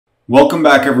Welcome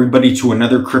back everybody to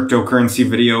another cryptocurrency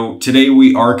video. Today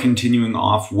we are continuing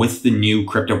off with the new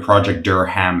crypto project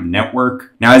Dirham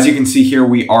network. Now as you can see here,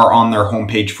 we are on their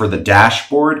homepage for the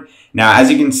dashboard. Now as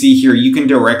you can see here, you can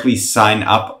directly sign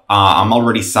up. I'm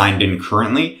already signed in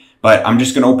currently, but I'm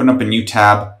just going to open up a new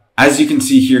tab. As you can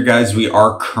see here guys, we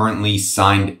are currently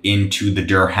signed into the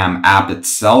Dirham app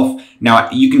itself. Now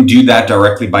you can do that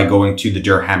directly by going to the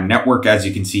Dirham network. As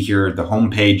you can see here, the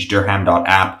homepage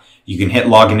dirham.app. You can hit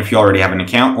login if you already have an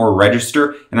account or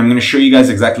register, and I'm going to show you guys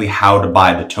exactly how to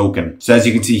buy the token. So as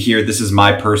you can see here, this is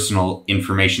my personal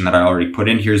information that I already put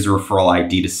in. Here's the referral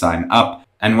ID to sign up.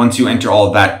 And once you enter all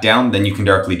of that down, then you can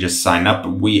directly just sign up.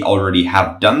 We already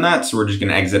have done that, so we're just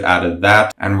going to exit out of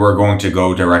that, and we're going to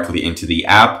go directly into the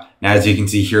app. Now, as you can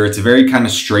see here, it's very kind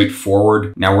of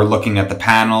straightforward. Now we're looking at the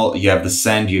panel. You have the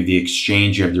send, you have the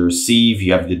exchange, you have the receive,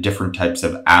 you have the different types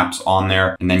of apps on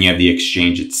there, and then you have the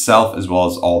exchange itself, as well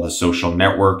as all the social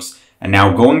networks. And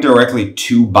now going directly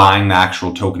to buying the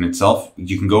actual token itself,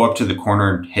 you can go up to the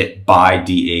corner and hit buy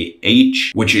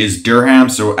DAH, which is Dirham.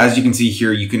 So as you can see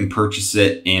here, you can purchase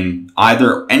it in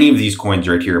either any of these coins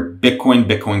right here: Bitcoin,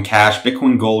 Bitcoin Cash,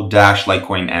 Bitcoin Gold, Dash,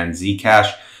 Litecoin, and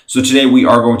Zcash. So today we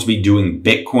are going to be doing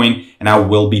Bitcoin, and I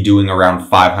will be doing around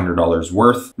 $500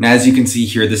 worth. Now, as you can see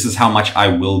here, this is how much I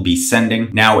will be sending.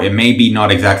 Now, it may be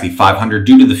not exactly 500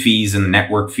 due to the fees and the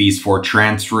network fees for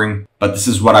transferring, but this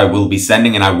is what I will be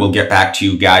sending, and I will get back to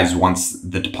you guys once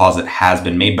the deposit has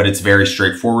been made. But it's very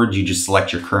straightforward. You just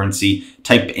select your currency,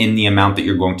 type in the amount that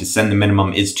you're going to send. The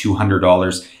minimum is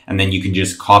 $200, and then you can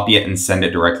just copy it and send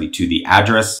it directly to the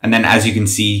address. And then as you can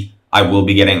see, I will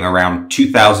be getting around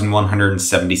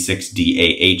 2,176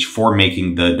 DAH for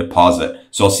making the deposit.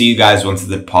 So I'll see you guys once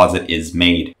the deposit is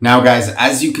made. Now guys,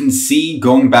 as you can see,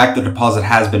 going back, the deposit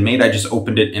has been made. I just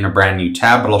opened it in a brand new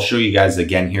tab, but I'll show you guys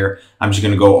again here. I'm just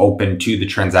going to go open to the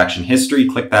transaction history,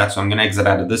 click that. So I'm going to exit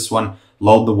out of this one,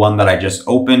 load the one that I just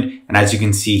opened. And as you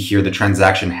can see here, the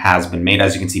transaction has been made.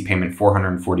 As you can see, payment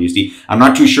 440 USD. I'm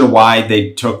not too sure why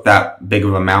they took that big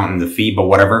of amount in the fee, but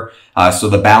whatever. So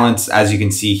the balance, as you can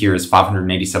see here, is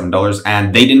 $587,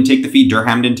 and they didn't take the fee.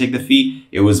 Dirham didn't take the fee.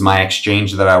 It was my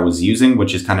exchange that I was using,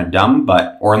 which is kind of dumb,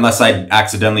 or unless I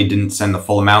accidentally didn't send the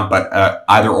full amount, but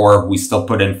either or, we still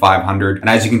put in 500. And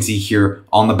as you can see here,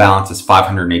 on the balance is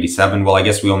 587. Well, I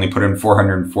guess we only put in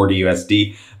 440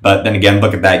 USD. But then again,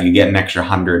 look at that. You get an extra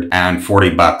 140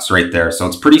 bucks right there. So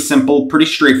it's pretty simple, pretty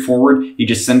straightforward. You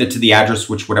just send it to the address,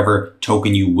 whichever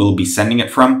token you will be sending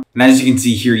it from. And as you can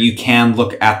see here, you can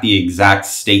look at the exact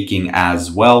staking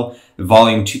as well.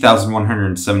 Volume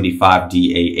 2,175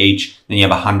 DAH. Then you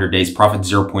have 100 days profit,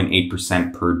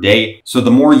 0.8% per day. So the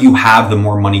more you have, the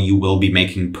more money you will be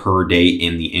making per day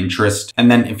in the interest. And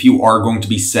then if you are going to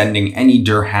be sending any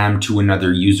Dirham to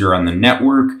another user on the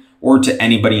network, or to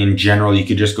anybody in general, you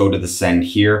could just go to the send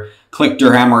here, click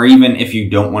Dirham, or even if you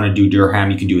don't want to do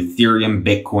Dirham, you can do Ethereum,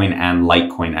 Bitcoin, and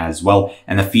Litecoin as well.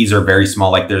 And the fees are very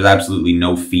small. Like, there's absolutely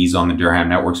no fees on the Dirham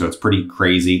network, so it's pretty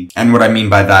crazy. And what I mean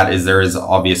by that is there is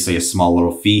obviously a small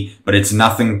little fee, but it's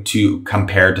nothing to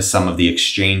compare to some of the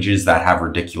exchanges that have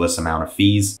ridiculous amount of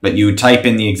fees. But you would type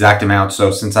in the exact amount. So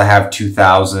since I have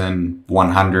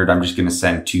 2,100, I'm just going to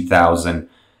send 2,000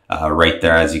 right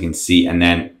there, as you can see, and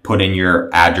then put in your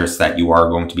address that you are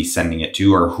going to be sending it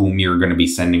to, or whom you're going to be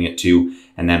sending it to.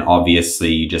 And then obviously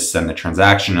you just send the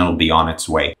transaction, it'll be on its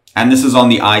way. And this is on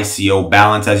the ICO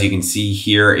balance. As you can see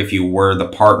here, if you were the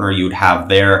partner, you would have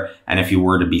there. And if you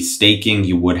were to be staking,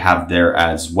 you would have there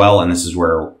as well. And this is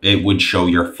where it would show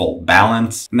your full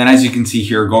balance. And then as you can see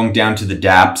here, going down to the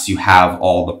dApps, you have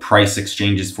all the price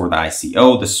exchanges for the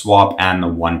ICO, the swap, and the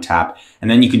one tap.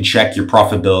 And then you can check your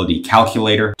profitability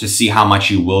calculator to see how much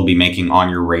you will be making on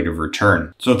your rate of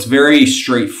return. So it's very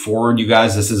straightforward, you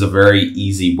guys. This is a very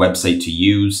easy website to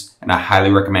use, and I highly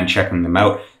recommend checking them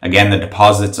out. Again, the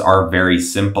deposits are very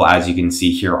simple, as you can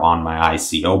see here on my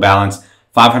ICO balance.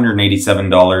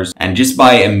 $587, and just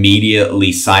by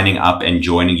immediately signing up and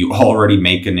joining, you already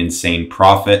make an insane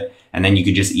profit. And then you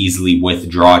could just easily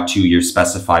withdraw to your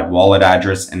specified wallet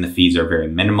address, and the fees are very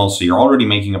minimal. So you're already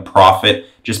making a profit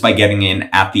just by getting in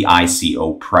at the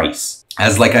ICO price.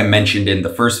 As like I mentioned in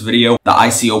the first video, the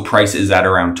ICO price is at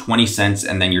around 20 cents,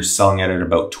 and then you're selling it at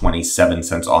about 27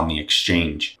 cents on the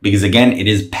exchange. Because again, it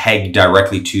is pegged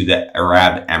directly to the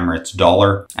Arab Emirates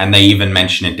dollar. And they even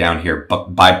mention it down here.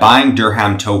 But by buying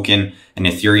Dirham token, an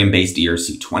Ethereum-based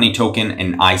ERC20 token,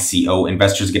 and ICO,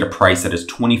 investors get a price that is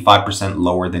 25%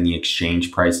 lower than the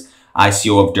exchange price.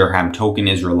 ICO of Dirham token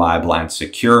is reliable and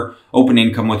secure. Open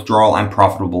income withdrawal and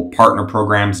profitable partner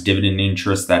programs, dividend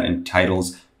interest that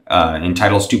entitles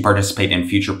entitles to participate in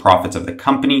future profits of the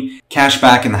company.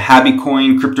 Cashback in the Habi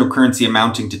coin, cryptocurrency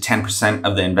amounting to 10%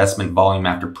 of the investment volume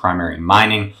after primary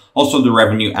mining. Also the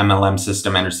revenue MLM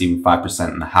system and receiving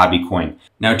 5% in the Habi coin.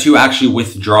 Now to actually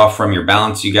withdraw from your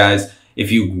balance, you guys,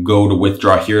 if you go to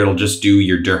withdraw here, it'll just do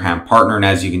your Dirham partner. And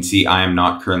as you can see, I am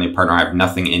not currently a partner. I have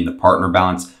nothing in the partner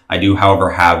balance. I do,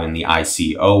 however, have in the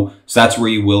ICO. So that's where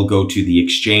you will go to the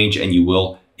exchange and you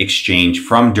will exchange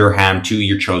from Dirham to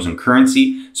your chosen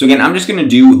currency. So again, I'm just going to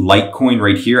do Litecoin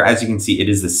right here. As you can see, it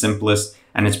is the simplest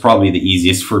and it's probably the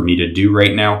easiest for me to do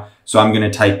right now. So I'm going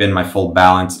to type in my full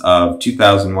balance of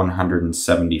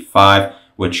 2,175,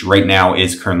 which right now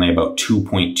is currently about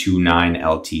 2.29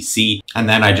 LTC. And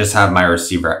then I just have my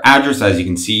receiver address, as you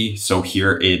can see. So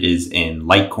here it is in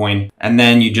Litecoin. And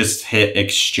then you just hit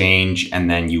exchange and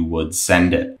then you would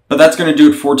send it. But that's going to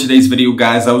do it for today's video,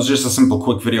 guys. That was just a simple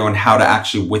quick video on how to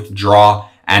actually withdraw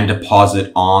and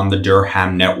deposit on the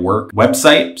Dirham network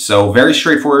website. So very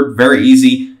straightforward, very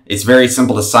easy. It's very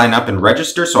simple to sign up and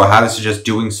register, so I highly suggest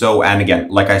doing so. And again,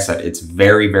 like I said, it's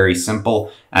very, very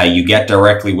simple. You get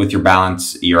directly with your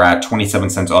balance. You're at 27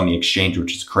 cents on the exchange,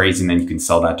 which is crazy, and then you can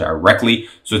sell that directly.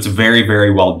 So it's very,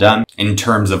 very well done in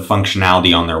terms of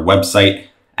functionality on their website.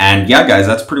 And yeah, guys,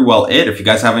 that's pretty well it. If you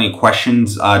guys have any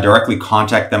questions, directly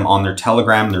contact them on their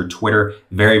Telegram, their Twitter.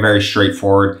 Very, very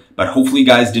straightforward. But hopefully you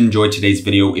guys did enjoy today's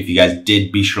video. If you guys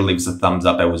did, be sure to leave us a thumbs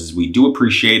up. We do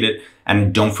appreciate it.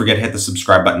 And don't forget to hit the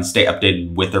subscribe button. Stay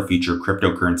updated with our future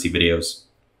cryptocurrency videos.